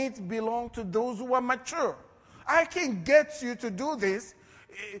 Strong meat belongs to those who are mature. I can't get you to do this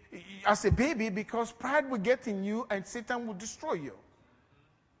as a baby because pride will get in you and Satan will destroy you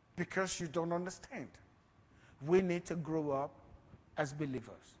because you don't understand. We need to grow up as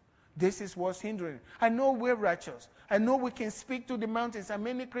believers. This is what's hindering. I know we're righteous. I know we can speak to the mountains. And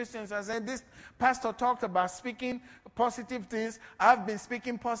many Christians have said, this pastor talked about speaking positive things. I've been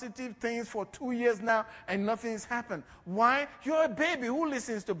speaking positive things for 2 years now, and nothing's happened. Why? You're a baby. Who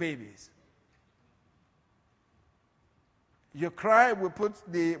listens to babies? You cry, we put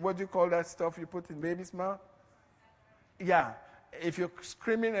the, what do you call that stuff you put in baby's mouth? Yeah. If you're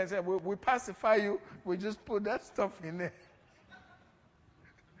screaming and say, we pacify you, we just put that stuff in there.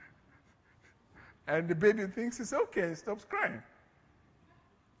 And the baby thinks it's okay and stops crying.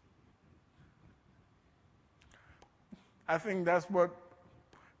 I think that's what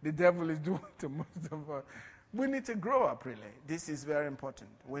the devil is doing to most of us. We need to grow up, really. This is very important.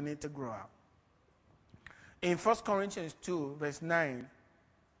 We need to grow up. In 1 Corinthians 2, verse 9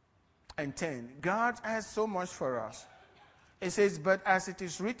 and 10, God has so much for us. It says, but as it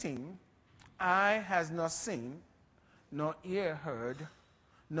is written, eye has not seen, nor ear heard,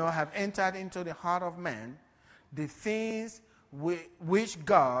 nor have entered into the heart of man the things which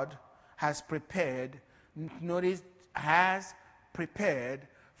God has prepared, notice, has prepared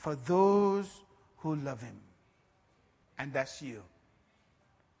for those who love him. And that's you.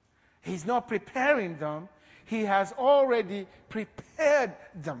 He's not preparing them. He has already prepared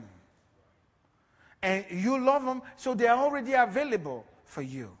them. And you love them, so they are already available for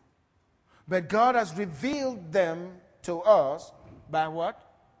you. But God has revealed them to us by what?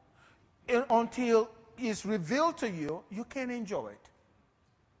 Until it's revealed to you, you can enjoy it,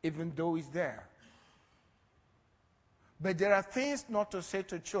 even though it's there. But there are things not to say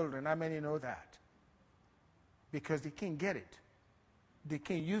to children. How many know that? Because they can't get it. They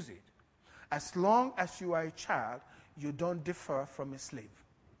can't use it. As long as you are a child, you don't differ from a slave.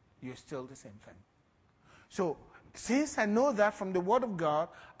 You're still the same thing. So, since I know that from the Word of God,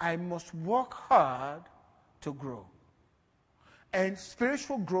 I must work hard to grow. And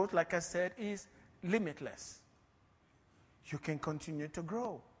spiritual growth, like I said, is limitless. You can continue to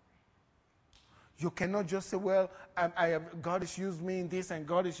grow. You cannot just say, well, God has used me in this and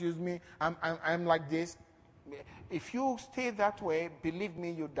God has used me, I'm like this. If you stay that way, believe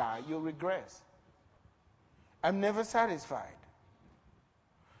me, you die. You regress. I'm never satisfied.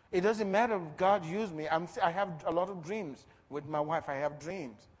 It doesn't matter if God used me. I have a lot of dreams with my wife. I have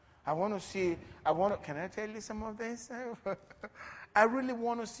dreams. Can I tell you some of this? I really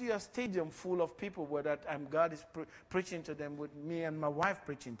want to see a stadium full of people where God is preaching to them with me and my wife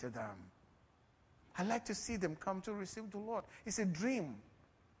preaching to them. I like to see them come to receive the Lord. It's a dream.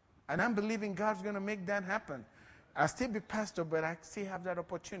 And I'm believing God's going to make that happen. I'll still be pastor, but I still have that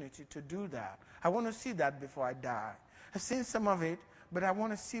opportunity to do that. I want to see that before I die. I've seen some of it, but I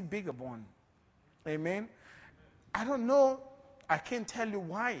want to see bigger one. Amen? I don't know. I can't tell you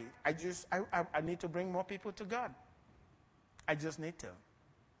why. I need to bring more people to God. I just need to.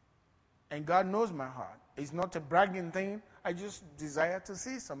 And God knows my heart. It's not a bragging thing. I just desire to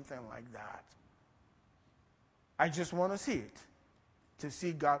see something like that. I just want to see it. To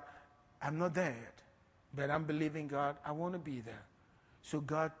see God. I'm not there yet. But I'm believing God. I want to be there. So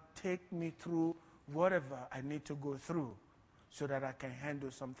God, take me through whatever I need to go through so that I can handle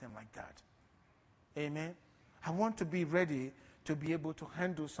something like that. Amen? I want to be ready to be able to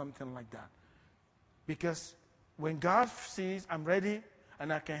handle something like that. Because when God sees I'm ready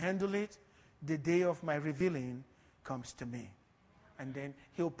and I can handle it, the day of my revealing comes to me. And then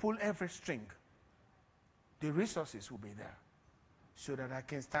he'll pull every string. the resources will be there so that I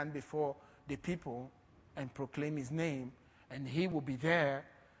can stand before the people and proclaim his name, and he will be there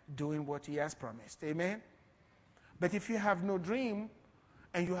doing what he has promised. Amen? But if you have no dream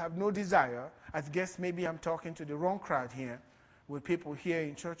and you have no desire, I guess maybe I'm talking to the wrong crowd here, with people here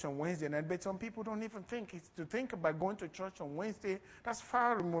in church on Wednesday night, but some people don't even think. It's to think about going to church on Wednesday, that's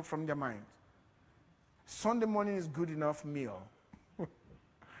far removed from their minds. Sunday morning is good enough meal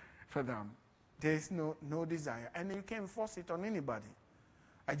for them. There's no desire. And you can't force it on anybody.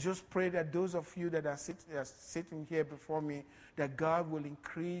 I just pray that those of you that are sitting here before me, that God will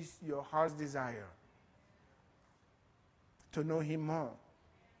increase your heart's desire to know him more.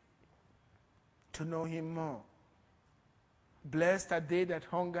 To know him more. Blessed are they that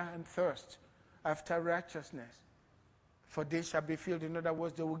hunger and thirst after righteousness, for they shall be filled. In other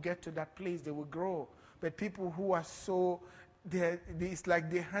words, they will get to that place, they will grow. But people who are it's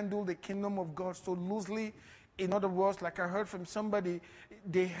like they handle the kingdom of God so loosely. In other words, like I heard from somebody,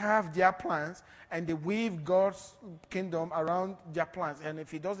 they have their plans and they weave God's kingdom around their plans. And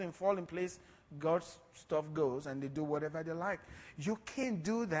if it doesn't fall in place, God's stuff goes and they do whatever they like. You can't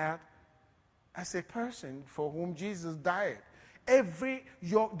do that as a person for whom Jesus died.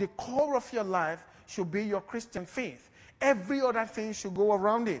 The core of your life should be your Christian faith. Every other thing should go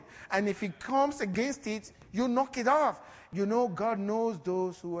around it. And if it comes against it, you knock it off. You know, God knows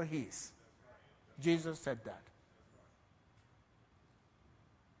those who are his. Jesus said that.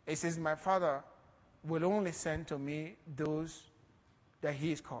 He says, my Father will only send to me those that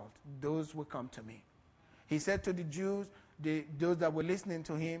he is called. Those will come to me. He said to the Jews, those that were listening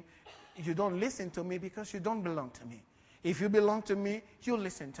to him, you don't listen to me because you don't belong to me. If you belong to me, you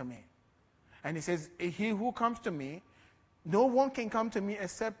listen to me. And he says, he who comes to me, no one can come to me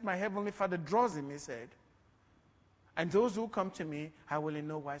except my heavenly Father draws him, he said. And those who come to me, I will in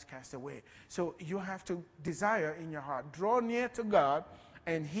no wise cast away. So you have to desire in your heart. Draw near to God,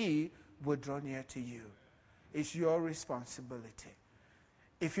 and he will draw near to you. It's your responsibility.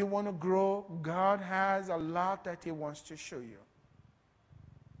 If you want to grow, God has a lot that he wants to show you.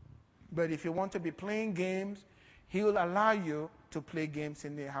 But if you want to be playing games, he will allow you to play games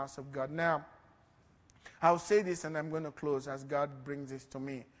in the house of God. Now, I'll say this and I'm going to close as God brings this to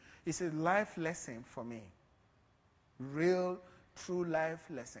me. It's a life lesson for me. Real, true life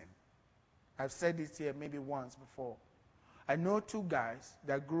lesson. I've said this here maybe once before. I know two guys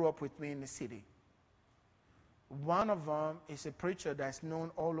that grew up with me in the city. One of them is a preacher that's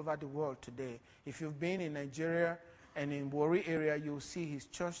known all over the world today. If you've been in Nigeria and in Warri area, you'll see his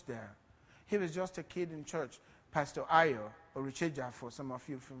church there. He was just a kid in church. Pastor Ayo Oricheja, for some of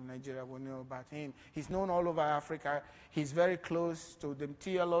you from Nigeria will know about him. He's known all over Africa. He's very close to them.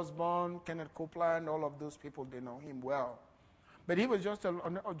 T.L. Osborne, Kenneth Copeland, all of those people, they know him well. But he was just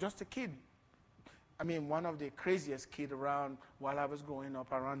a kid. I mean, one of the craziest kids around while I was growing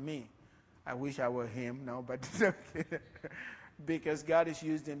up around me. I wish I were him now, but because God has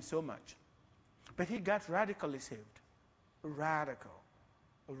used him so much. But he got radically saved. Radical.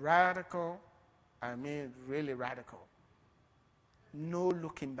 I mean, really radical. No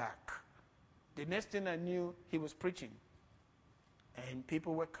looking back. The next thing I knew, he was preaching. And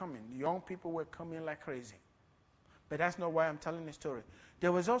people were coming. Young people were coming like crazy. But that's not why I'm telling the story.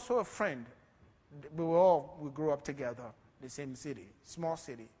 There was also a friend. We grew up together, the same city, small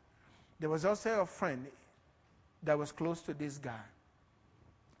city. There was also a friend that was close to this guy.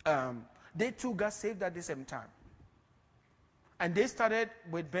 They too got saved at the same time. And they started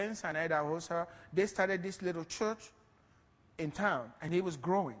with Ben and Ida Hosa. They started this little church in town, and it was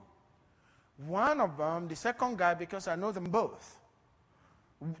growing. One of them, the second guy, because I know them both,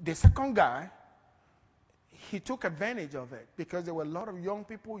 the second guy, he took advantage of it because there were a lot of young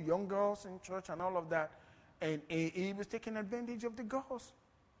people, young girls in church and all of that, and he was taking advantage of the girls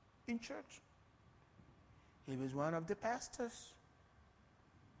in church. He was one of the pastors.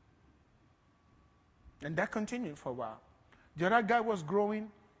 And that continued for a while. The other guy was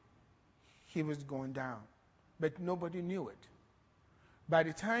growing, he was going down, but nobody knew it. By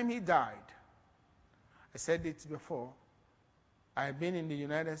the time he died, I said it before, I've been in the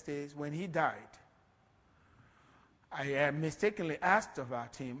United States. When he died, I mistakenly asked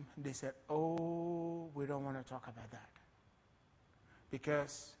about him. They said, oh, we don't want to talk about that.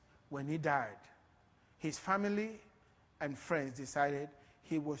 Because when he died, his family and friends decided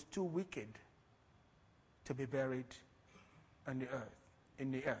he was too wicked to be buried on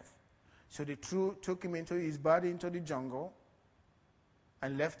the earth. So they took him into his body into the jungle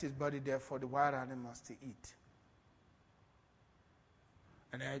and left his body there for the wild animals to eat.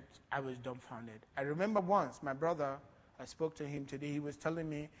 And I was dumbfounded. I remember once, my brother, I spoke to him today, he was telling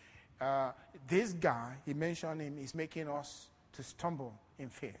me This guy, he mentioned him, is making us to stumble in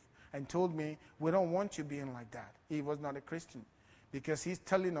faith and told me, we don't want you being like that. He was not a Christian because he's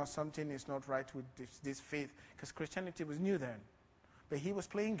telling us something is not right with this faith because Christianity was new then. But he was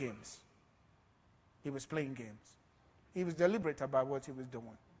playing games. He was playing games. He was deliberate about what he was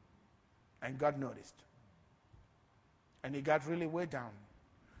doing. And God noticed. And he got really way down.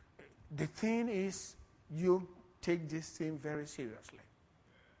 The thing is, you take this thing very seriously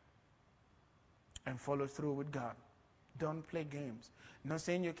and follow through with God. Don't play games. Not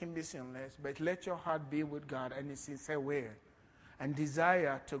saying you can be sinless, but let your heart be with God in a sincere way and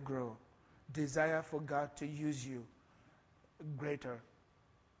desire to grow. Desire for God to use you greater.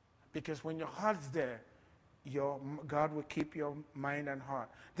 Because when your heart's there, God will keep your mind and heart.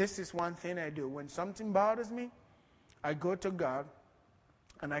 This is one thing I do. When something bothers me, I go to God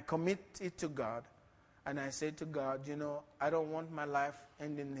and I commit it to God. And I say to God, I don't want my life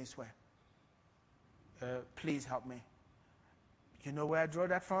ending this way. Please help me. You know where I draw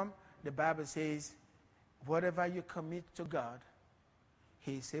that from? The Bible says, whatever you commit to God,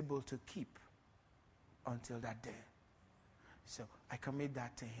 He is able to keep until that day. So I commit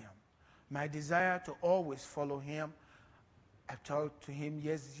that to Him. My desire to always follow Him, I talked to Him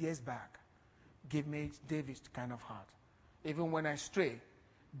years back. Give me David's kind of heart. Even when I stray,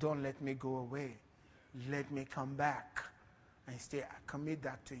 don't let me go away. Let me come back and stay. I commit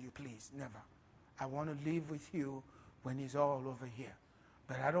that to you, please. Never. I want to live with you when it's all over here.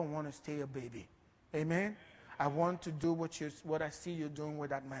 But I don't want to stay a baby. Amen? I want to do what I see you doing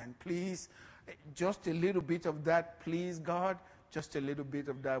with that man. Please, just a little bit of that, please, God. Just a little bit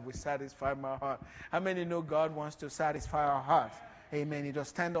of that will satisfy my heart. How many know God wants to satisfy our hearts? Amen. You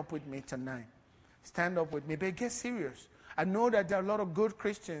just stand up with me tonight. Stand up with me. But get serious. I know that there are a lot of good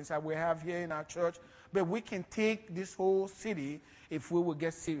Christians that we have here in our church, but we can take this whole city if we will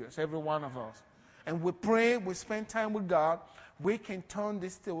get serious, every one of us. And we pray, we spend time with God, we can turn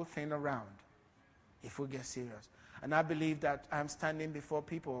this whole thing around if we get serious. And I believe that I'm standing before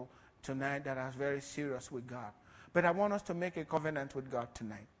people tonight that are very serious with God. But I want us to make a covenant with God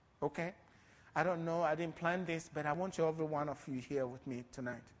tonight, okay? I don't know, I didn't plan this, but I want every one of you here with me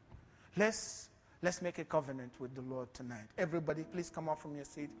tonight. Let's make a covenant with the Lord tonight. Everybody, please come up from your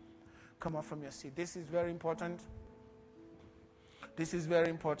seat. Come up from your seat. This is very important. This is very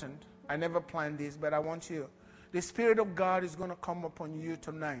important. I never planned this, but I want you. The Spirit of God is going to come upon you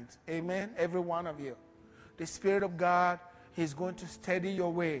tonight. Amen? Every one of you. The Spirit of God is going to steady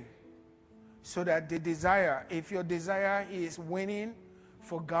your way so that the desire, if your desire is winning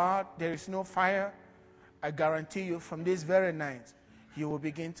for God, there is no fire, I guarantee you from this very night, you will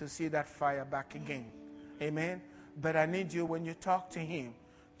begin to see that fire back again. Amen? But I need you, when you talk to Him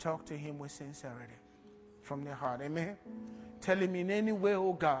with sincerity from the heart. Amen? Tell Him in any way,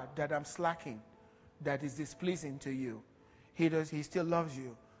 oh God, that I'm slacking, that is displeasing to you. He still loves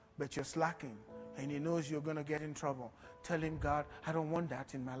you, but you're slacking, and He knows you're going to get in trouble. Tell Him, God, I don't want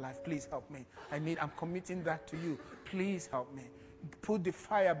that in my life. Please help me. I'm committing that to you. Please help me. Put the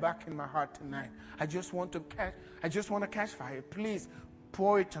fire back in my heart tonight. I just want to catch fire. Please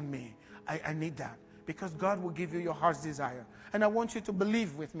pour it on me. I need that. Because God will give you your heart's desire. And I want you to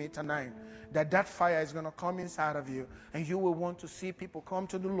believe with me tonight that fire is going to come inside of you. And you will want to see people come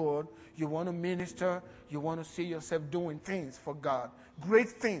to the Lord. You want to minister. You want to see yourself doing things for God. Great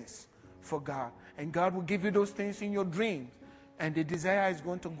things for God. And God will give you those things in your dreams. And the desire is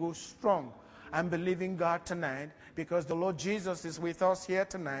going to go strong. I'm believing God tonight because the Lord Jesus is with us here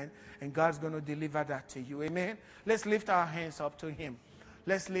tonight. And God's going to deliver that to you. Amen? Let's lift our hands up to Him.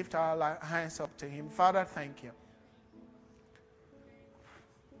 Let's lift our hands up to Him. Father, thank you.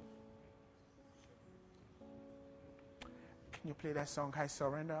 Can you play that song, I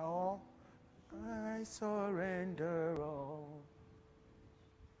Surrender All? I surrender all.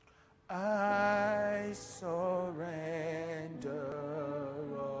 I surrender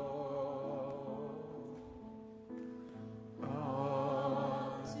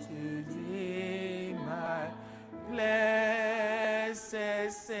all to Thee, my blessed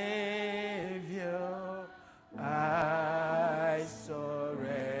Savior. I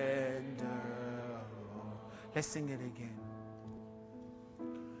surrender all. Let's sing it again.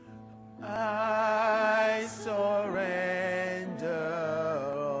 I surrender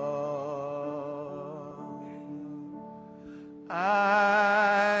all.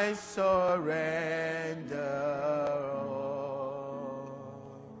 I surrender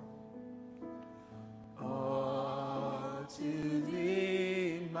all to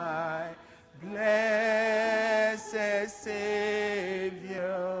Thee, my blessed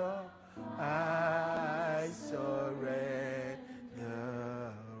Savior. I surrender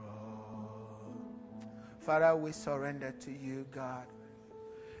all. Father, we surrender to you, God.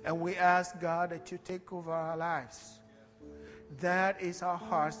 And we ask, God, that you take over our lives. That is our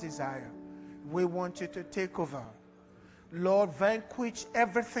heart's desire. We want you to take over. Lord, vanquish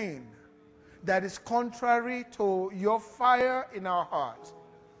everything that is contrary to your fire in our hearts.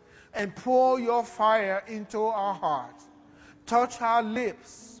 And pour your fire into our hearts. Touch our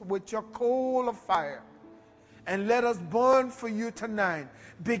lips with your coal of fire. And let us burn for you tonight.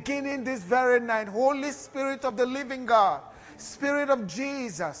 Beginning this very night, Holy Spirit of the living God, Spirit of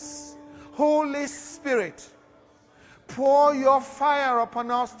Jesus, Holy Spirit, pour your fire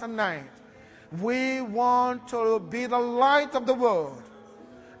upon us tonight. We want to be the light of the world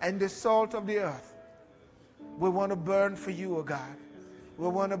and the salt of the earth. We want to burn for you, O God. We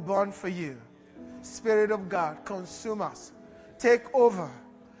want to burn for you. Spirit of God, consume us. Take over.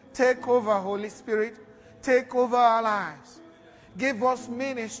 Take over, Holy Spirit. Take over our lives. Give us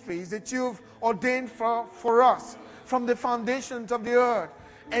ministries that you've ordained for us from the foundations of the earth,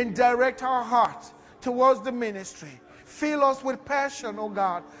 and direct our hearts towards the ministry. Fill us with passion, O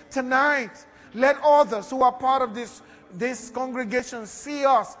God. Tonight, let others who are part of this congregation see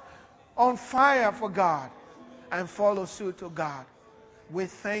us on fire for God and follow suit, O God. We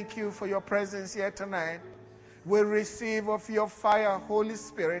thank you for your presence here tonight. We receive of your fire, Holy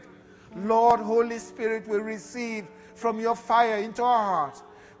Spirit. Lord, Holy Spirit, we receive from your fire into our hearts.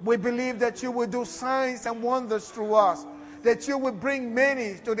 We believe that you will do signs and wonders through us, that you will bring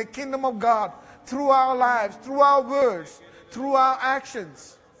many to the kingdom of God through our lives, through our words, through our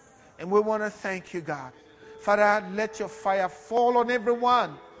actions. And we want to thank you, God. Father, let your fire fall on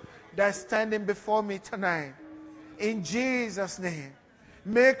everyone that's standing before me tonight. In Jesus' name,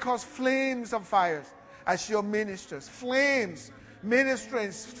 make us flames of fire as your ministers. Flames,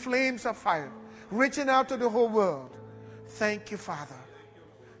 ministries, flames of fire, reaching out to the whole world. Thank you, Father.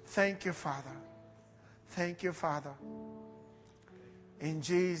 Thank you, Father. Thank you, Father. In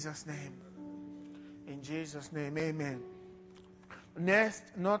Jesus' name. In Jesus' name, amen. Next,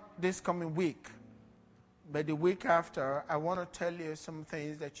 not this coming week, but the week after, I want to tell you some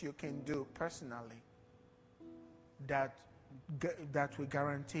things that you can do personally that will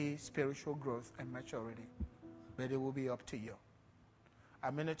guarantee spiritual growth and maturity. But it will be up to you.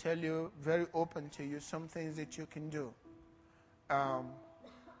 I'm going to tell you, very open to you, some things that you can do.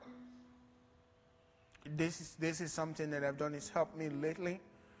 This is something that I've done. It's helped me lately.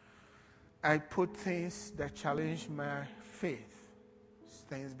 I put things that challenge my faith.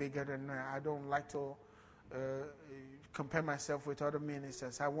 Things bigger than I don't like to compare myself with other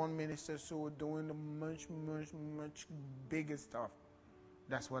ministers. I want ministers who are doing much bigger stuff.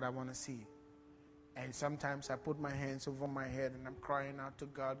 That's what I want to see. And sometimes I put my hands over my head and I'm crying out to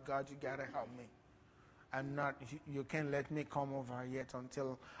God, God, you got to help me. You can't let me come over yet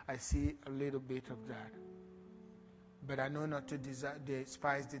until I see a little bit of that. But I know not to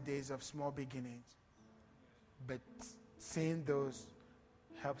despise the days of small beginnings. But seeing those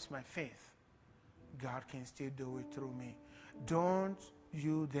helps my faith. God can still do it through me. Don't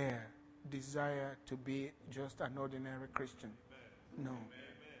you dare desire to be just an ordinary Christian. No.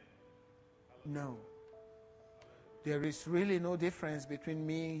 No. There is really no difference between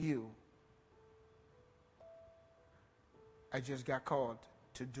me and you. I just got called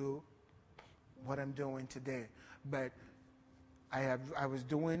to do what I'm doing today. But I was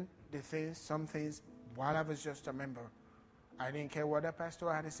doing some things while I was just a member. I didn't care whether Pastor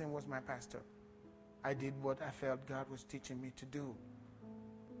Addison was my pastor. I did what I felt God was teaching me to do.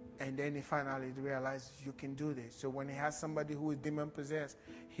 And then he finally realized you can do this. So when he has somebody who is demon-possessed,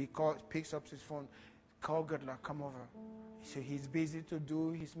 he picks up his phone, call Goodluck, come over. So he's busy to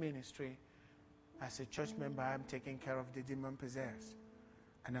do his ministry. As a church member, I'm taking care of the demon-possessed.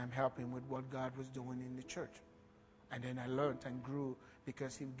 And I'm helping with what God was doing in the church. And then I learned and grew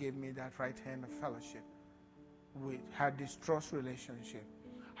because he gave me that right hand of fellowship. We had this trust relationship.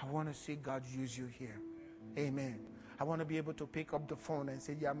 I want to see God use you here. Amen. I want to be able to pick up the phone and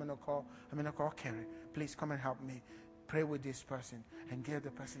say, yeah, I'm going to call Carrie. Please come and help me. Pray with this person and get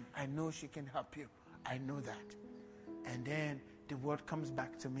the person. I know she can help you. I know that. And then the word comes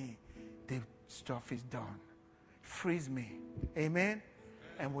back to me. The stuff is done. Frees me. Amen.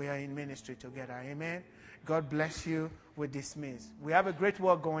 And we are in ministry together. Amen. God bless you. We're dismissed. We have a great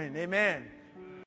work going. Amen.